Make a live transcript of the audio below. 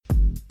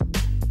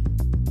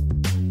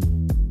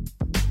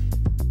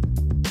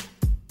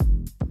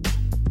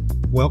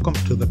Welcome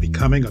to the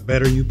Becoming a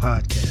Better You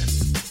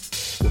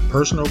podcast, where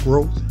personal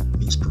growth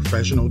meets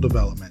professional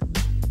development.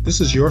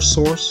 This is your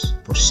source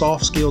for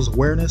soft skills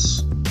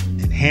awareness,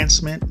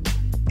 enhancement,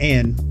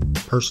 and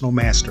personal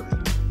mastery.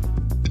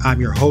 I'm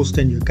your host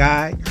and your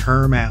guide,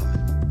 Herm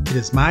Allen. It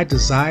is my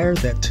desire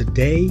that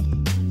today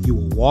you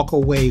will walk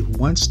away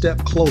one step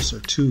closer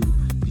to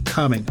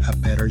becoming a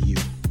better you.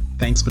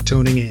 Thanks for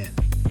tuning in.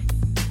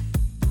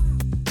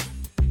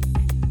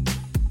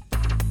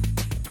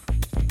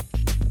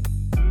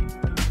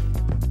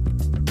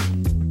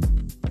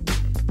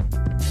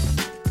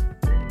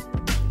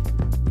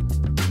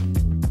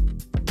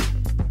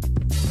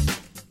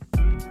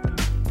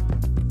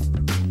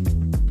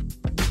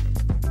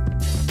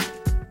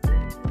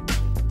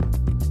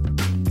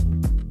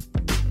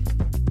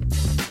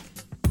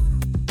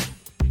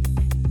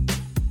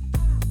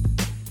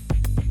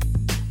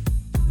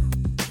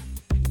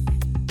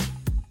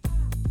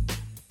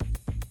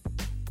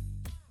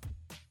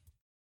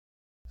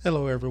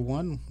 Hello,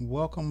 everyone.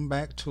 Welcome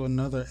back to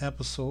another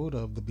episode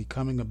of the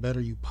Becoming a Better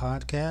You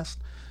podcast.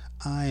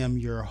 I am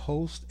your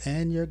host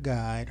and your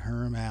guide,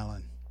 Herm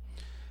Allen.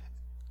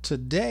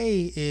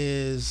 Today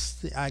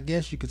is, I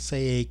guess you could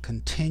say, a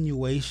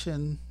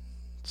continuation,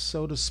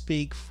 so to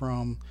speak,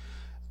 from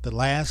the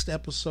last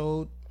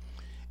episode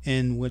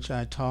in which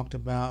I talked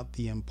about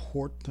the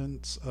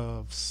importance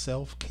of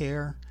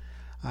self-care.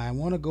 I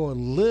want to go a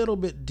little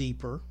bit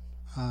deeper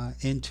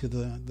into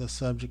the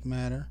subject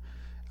matter.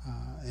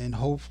 And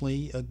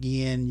hopefully,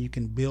 again, you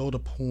can build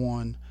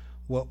upon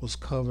what was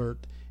covered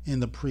in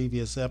the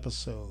previous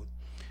episode.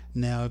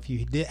 Now, if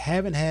you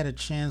haven't had a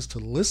chance to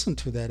listen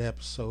to that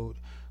episode,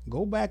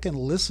 go back and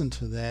listen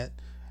to that,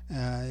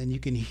 and you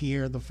can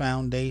hear the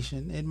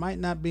foundation. It might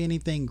not be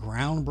anything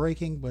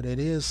groundbreaking, but it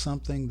is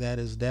something that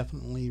is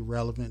definitely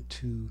relevant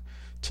to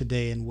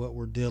today and what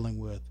we're dealing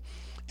with.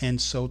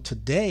 And so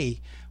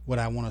today, what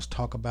I want to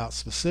talk about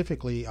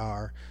specifically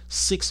are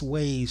 6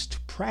 ways to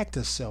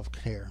practice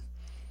self-care.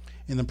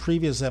 In the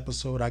previous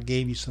episode, I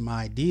gave you some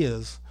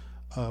ideas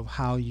of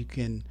how you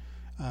can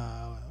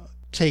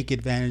take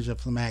advantage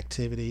of some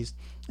activities.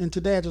 And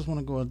today I just want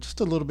to go just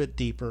a little bit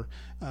deeper.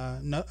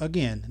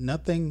 Again,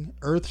 nothing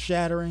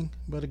earth-shattering,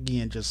 but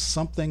again, just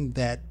something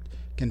that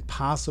can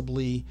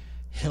possibly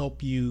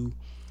help you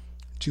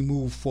to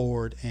move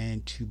forward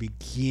and to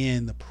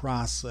begin the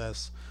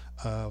process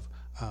of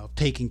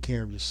taking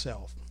care of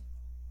yourself.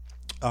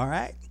 All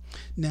right.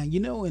 Now,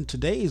 in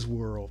today's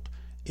world,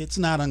 it's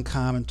not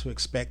uncommon to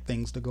expect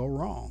things to go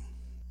wrong.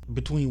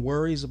 Between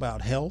worries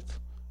about health,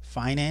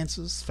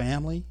 finances,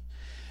 family,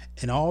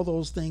 and all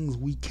those things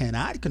we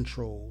cannot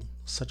control,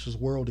 such as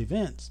world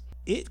events,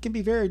 it can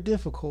be very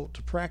difficult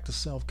to practice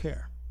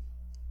self-care.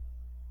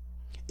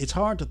 It's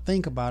hard to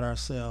think about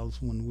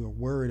ourselves when we're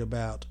worried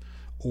about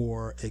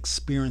or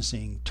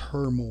experiencing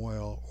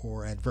turmoil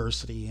or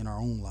adversity in our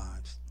own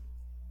lives.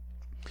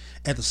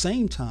 At the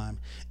same time,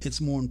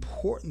 it's more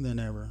important than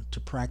ever to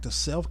practice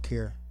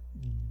self-care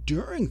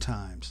during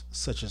times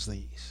such as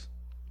these.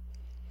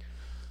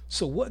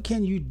 So what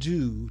can you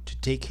do to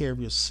take care of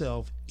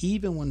yourself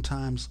even when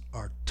times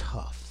are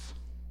tough?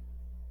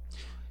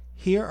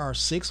 Here are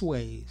 6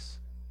 ways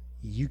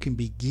you can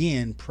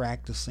begin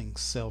practicing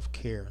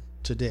self-care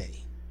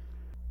today.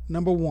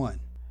 Number 1,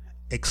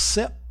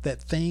 accept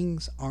that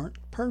things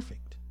aren't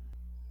perfect.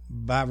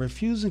 By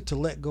refusing to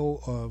let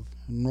go of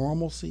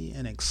normalcy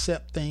and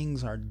accept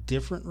things are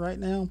different right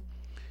now,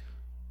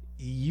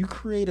 you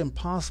create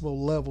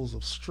impossible levels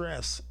of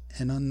stress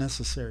and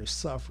unnecessary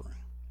suffering.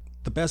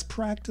 The best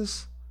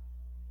practice,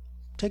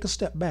 take a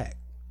step back.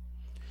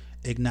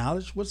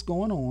 Acknowledge what's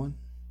going on.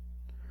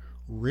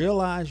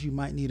 Realize you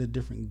might need a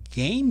different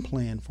game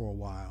plan for a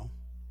while.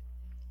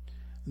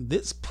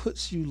 This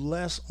puts you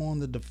less on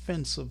the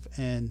defensive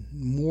and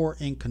more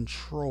in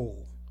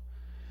control.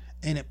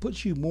 And it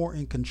puts you more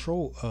in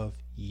control of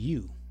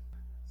you.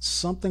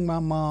 Something my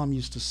mom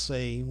used to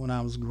say when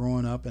I was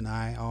growing up, and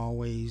I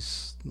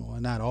always, well,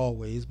 not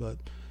always, but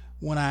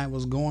when I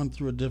was going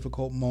through a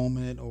difficult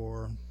moment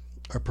or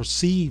a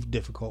perceived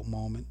difficult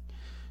moment,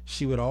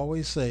 she would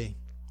always say,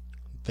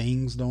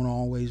 things don't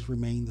always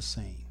remain the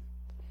same.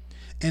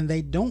 And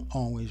they don't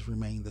always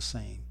remain the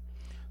same.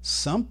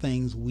 Some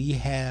things we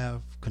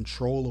have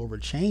control over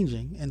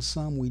changing, and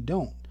some we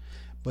don't.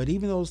 But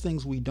even those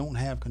things we don't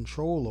have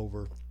control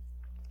over,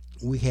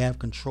 we have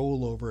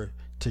control over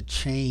to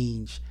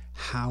change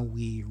how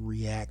we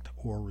react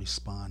or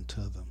respond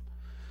to them.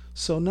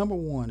 So number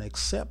 1,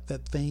 accept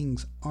that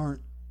things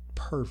aren't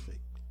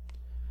perfect.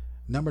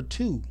 Number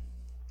 2,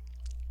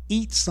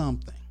 eat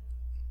something.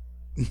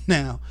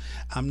 Now,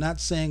 I'm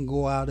not saying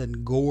go out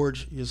and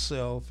gorge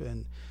yourself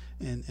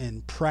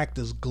and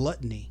practice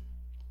gluttony,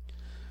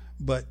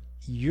 but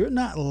you're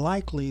not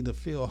likely to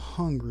feel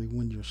hungry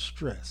when you're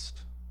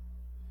stressed.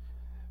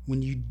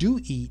 When you do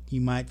eat,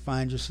 you might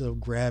find yourself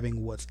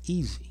grabbing what's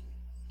easy.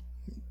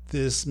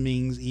 This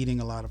means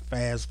eating a lot of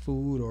fast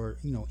food or,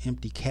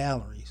 empty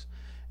calories.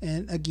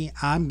 And again,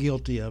 I'm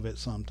guilty of it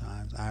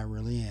sometimes. I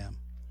really am.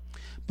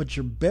 But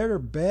your better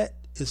bet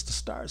is to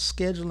start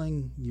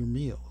scheduling your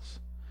meals.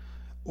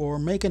 or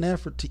make an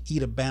effort to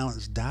eat a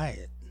balanced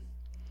diet,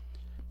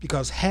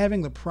 because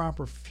having the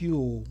proper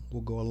fuel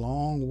will go a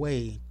long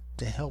way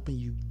to helping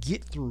you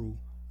get through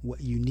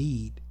what you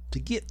need to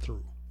get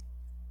through.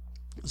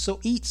 So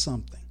eat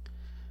something.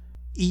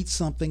 Eat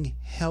something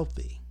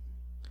healthy.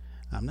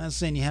 I'm not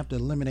saying you have to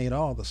eliminate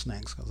all the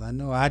snacks, because I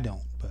know I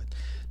don't, but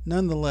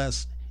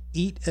nonetheless,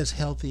 eat as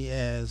healthy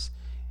as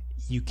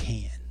you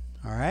can.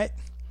 All right?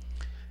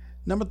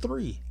 Number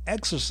 3,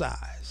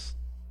 exercise.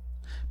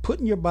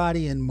 Putting your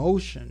body in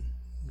motion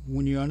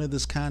when you're under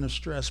this kind of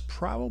stress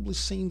probably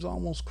seems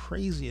almost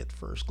crazy at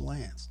first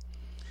glance.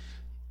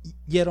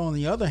 Yet on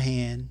the other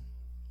hand,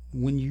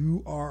 when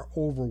you are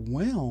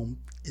overwhelmed,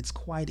 it's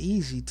quite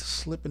easy to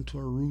slip into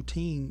a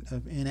routine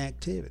of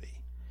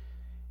inactivity,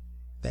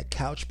 that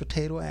couch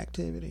potato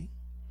activity.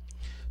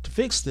 To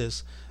fix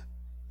this,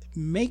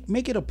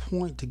 make it a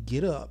point to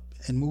get up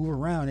and move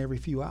around every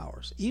few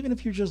hours. Even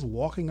if you're just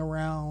walking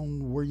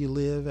around where you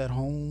live at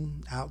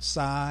home,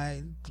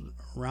 outside,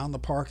 around the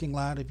parking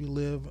lot if you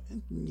live,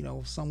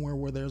 somewhere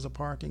where there's a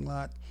parking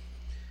lot,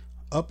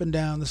 up and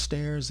down the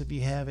stairs if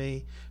you have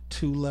a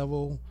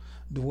 2-level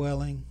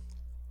dwelling.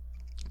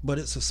 But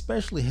it's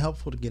especially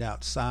helpful to get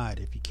outside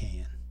if you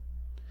can.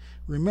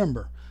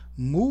 Remember,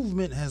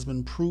 movement has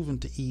been proven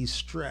to ease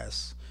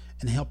stress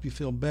and help you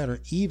feel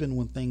better even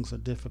when things are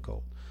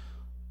difficult.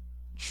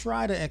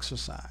 Try to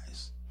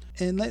exercise.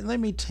 And let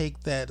me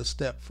take that a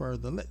step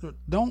further.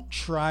 Don't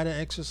try to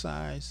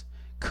exercise,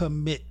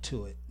 commit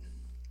to it.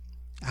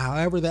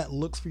 However that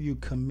looks for you,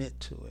 commit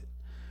to it.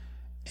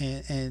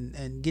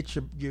 And get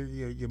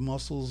your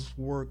muscles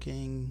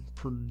working,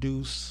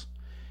 produce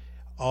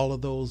all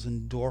of those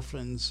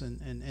endorphins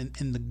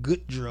and the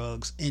good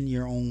drugs in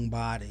your own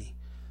body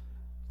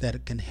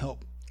that can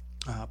help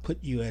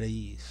put you at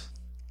ease.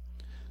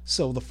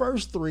 So the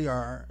first 3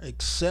 are: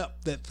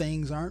 accept that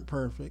things aren't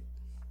perfect,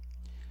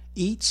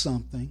 eat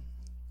something,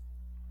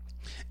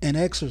 and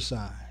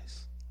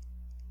exercise.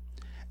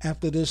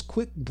 After this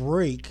quick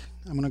break,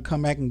 I'm going to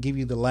come back and give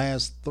you the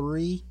last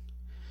 3,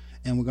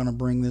 and we're going to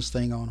bring this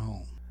thing on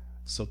home.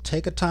 So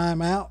take a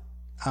time out.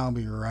 I'll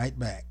be right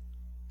back.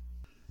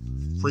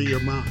 Free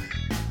your mind.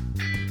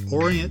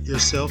 Orient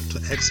yourself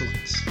to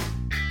excellence.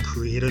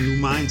 Create a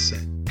new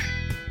mindset.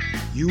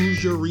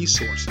 Use your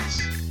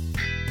resources.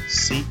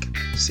 Seek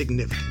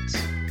significance.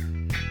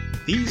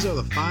 These are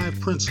the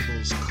 5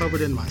 principles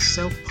covered in my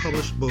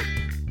self-published book,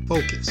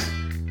 Focus: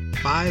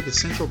 5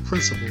 Essential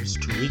Principles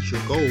to Reach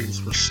Your Goals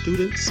for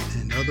Students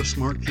and Other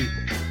Smart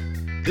People.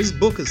 This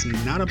book is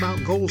not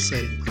about goal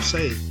setting per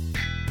se,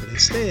 but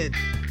instead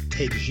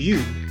takes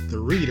you, the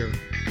reader,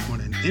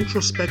 on an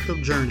introspective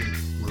journey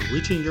where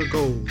reaching your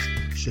goals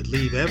should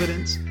leave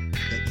evidence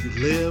that you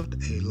lived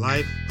a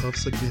life of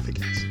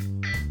significance.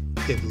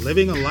 If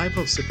living a life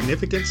of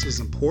significance is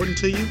important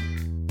to you,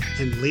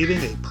 and leaving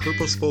a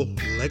purposeful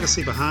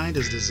legacy behind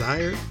is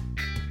desired,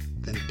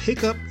 then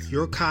pick up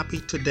your copy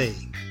today.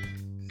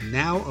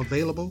 Now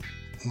available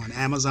on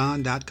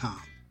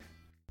Amazon.com.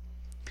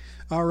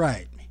 All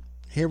right,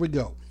 here we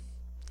go.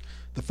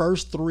 The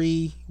first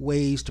 3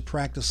 ways to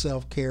practice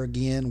self-care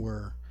again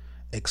were: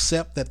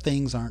 accept that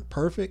things aren't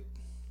perfect,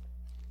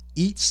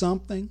 eat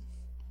something,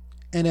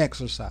 and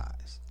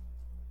exercise.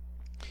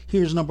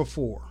 Here's number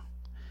 4.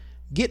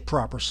 Get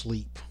proper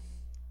sleep.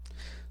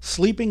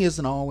 Sleeping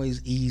isn't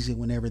always easy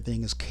when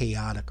everything is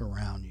chaotic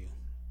around you.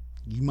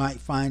 You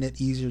might find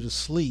it easier to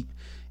sleep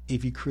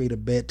if you create a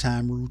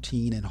bedtime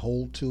routine and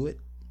hold to it.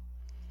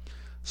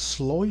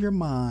 Slow your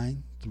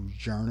mind through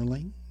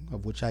journaling,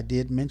 of which I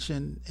did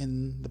mention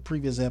in the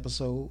previous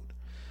episode,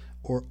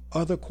 or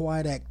other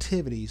quiet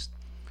activities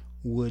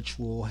which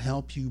will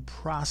help you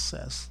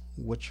process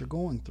what you're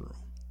going through.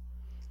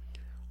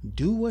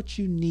 Do what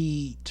you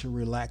need to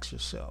relax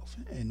yourself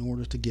in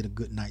order to get a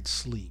good night's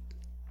sleep.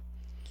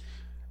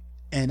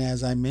 And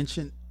as I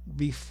mentioned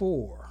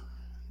before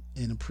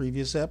in a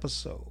previous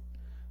episode,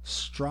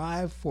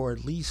 strive for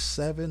at least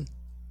 7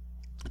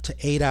 to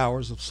 8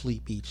 hours of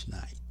sleep each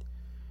night.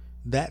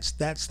 That's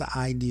the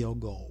ideal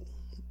goal.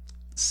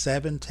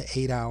 7 to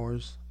 8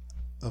 hours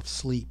of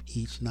sleep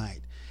each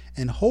night.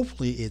 And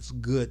hopefully it's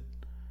good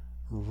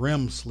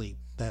REM sleep,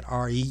 that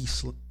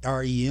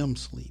REM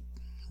sleep,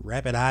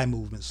 rapid eye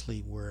movement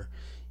sleep, where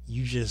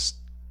you just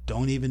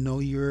don't even know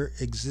you're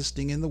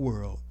existing in the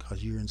world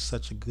because you're in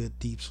such a good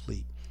deep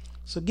sleep.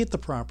 So get the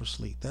proper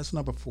sleep. That's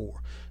number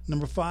 4.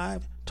 Number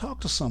 5, talk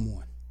to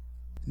someone.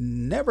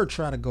 Never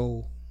try to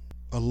go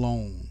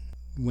alone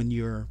when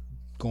you're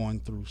going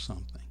through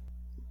something.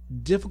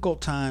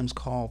 Difficult times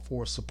call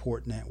for a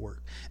support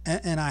network.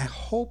 And I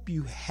hope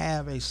you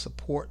have a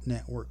support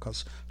network,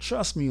 because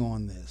trust me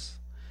on this.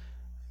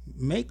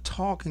 Make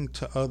talking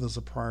to others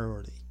a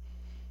priority.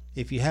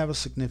 If you have a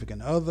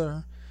significant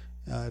other,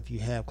 if you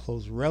have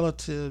close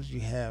relatives, you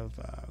have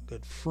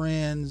good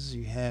friends,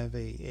 you have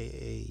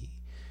a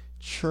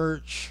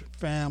church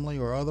family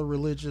or other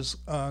religious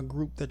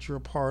group that you're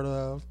a part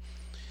of,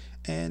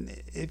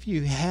 and if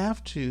you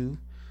have to,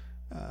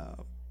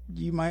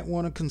 you might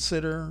want to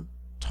consider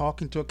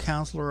talking to a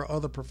counselor or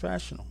other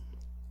professional.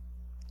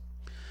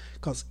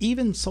 Because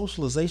even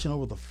socialization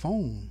over the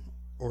phone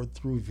or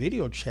through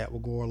video chat will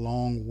go a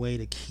long way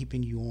to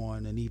keeping you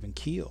on an even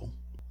keel.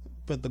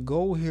 But the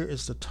goal here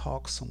is to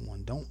talk to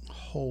someone. Don't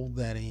hold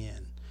that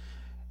in.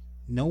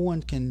 No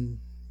one can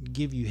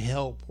give you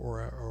help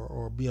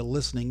or be a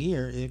listening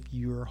ear if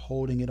you're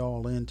holding it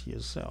all in to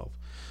yourself.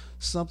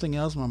 Something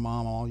else my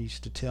mom always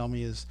used to tell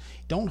me is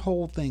don't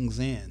hold things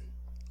in.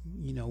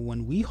 You know,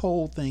 when we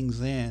hold things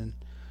in,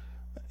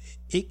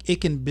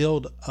 it can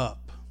build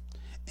up.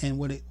 And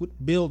when it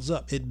builds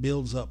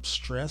up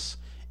stress,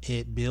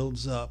 it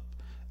builds up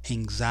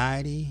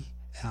anxiety.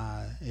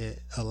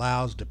 It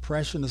allows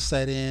depression to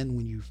set in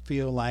when you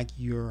feel like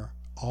you're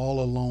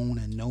all alone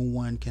and no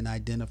one can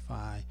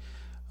identify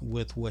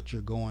with what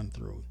you're going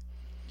through.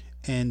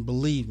 And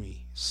believe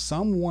me,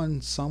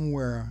 someone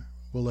somewhere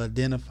will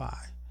identify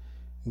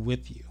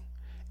with you.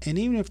 And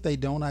even if they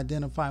don't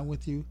identify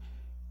with you,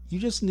 you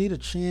just need a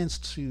chance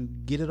to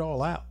get it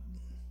all out.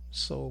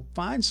 So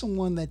find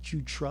someone that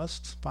you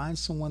trust, find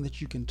someone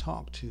that you can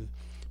talk to,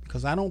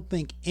 because I don't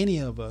think any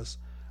of us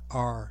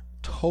are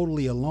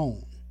totally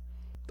alone.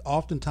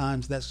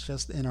 Oftentimes that's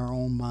just in our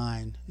own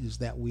mind, is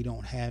that we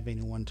don't have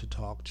anyone to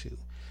talk to.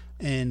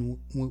 And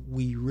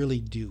we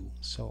really do.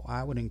 So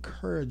I would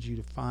encourage you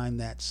to find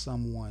that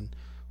someone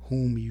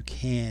whom you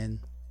can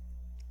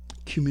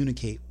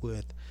communicate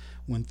with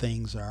when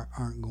things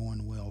aren't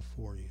going well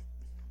for you.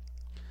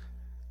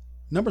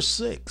 Number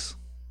 6,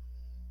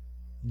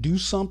 do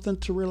something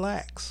to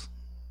relax.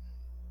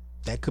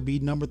 That could be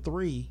number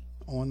 3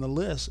 on the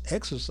list,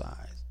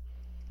 exercise.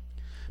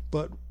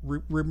 But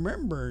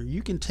remember,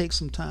 you can take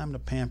some time to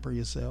pamper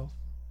yourself.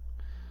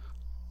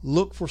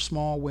 Look for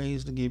small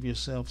ways to give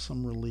yourself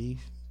some relief.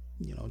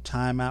 You know,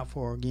 time out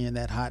for, again,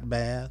 that hot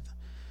bath.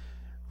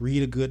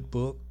 Read a good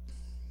book.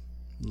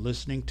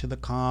 Listening to the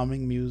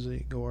calming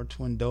music, or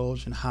to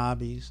indulge in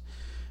hobbies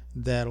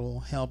that'll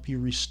help you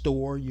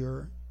restore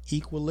your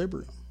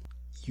equilibrium.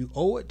 You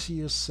owe it to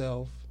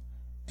yourself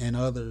and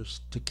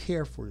others to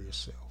care for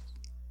yourself.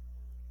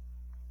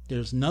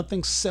 There's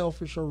nothing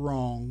selfish or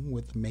wrong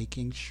with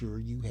making sure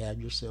you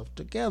have yourself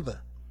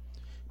together,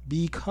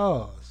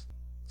 because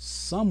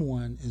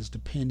someone is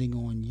depending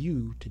on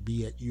you to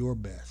be at your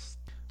best.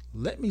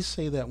 Let me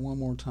say that one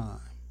more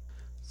time.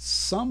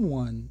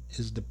 Someone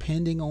is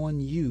depending on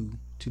you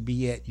to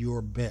be at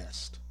your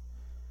best.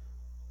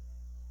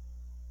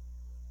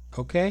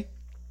 Okay?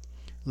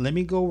 Let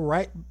me go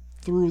right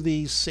through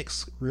these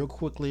 6 real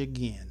quickly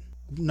again.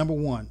 Number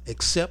 1,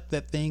 accept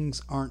that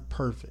things aren't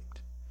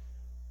perfect,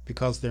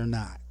 because they're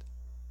not.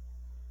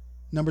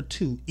 Number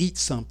 2, eat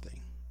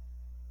something.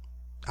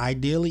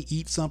 Ideally,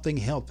 eat something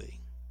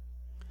healthy.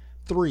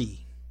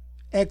 3,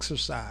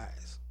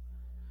 exercise.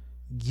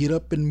 Get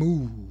up and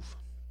move.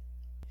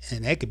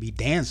 And that could be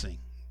dancing.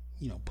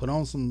 You know, put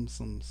on some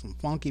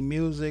funky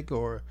music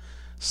or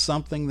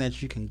something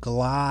that you can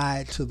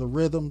glide to the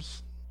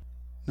rhythms.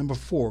 Number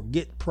 4,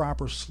 get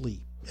proper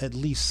sleep, at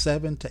least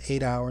 7 to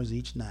 8 hours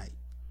each night.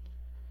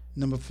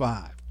 Number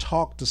 5,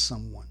 talk to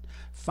someone.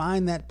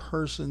 Find that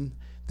person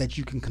that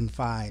you can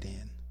confide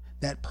in,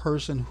 that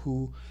person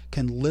who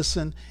can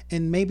listen,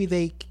 and maybe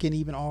they can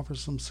even offer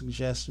some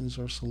suggestions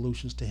or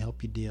solutions to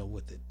help you deal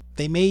with it.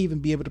 They may even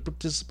be able to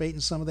participate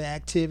in some of the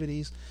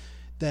activities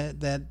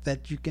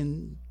that you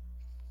can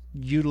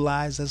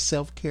utilize as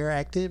self-care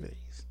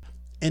activities.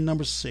 And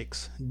number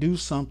 6, do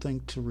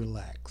something to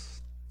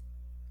relax.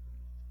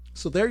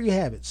 So there you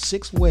have it,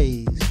 6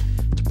 ways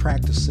to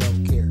practice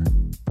self-care.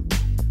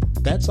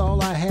 That's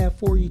all I have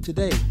for you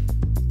today.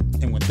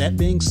 And with that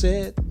being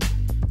said,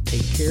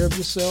 take care of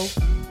yourself,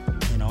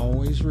 and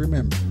always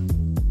remember,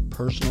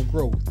 personal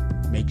growth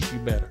makes you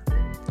better.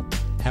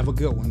 Have a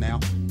good one now.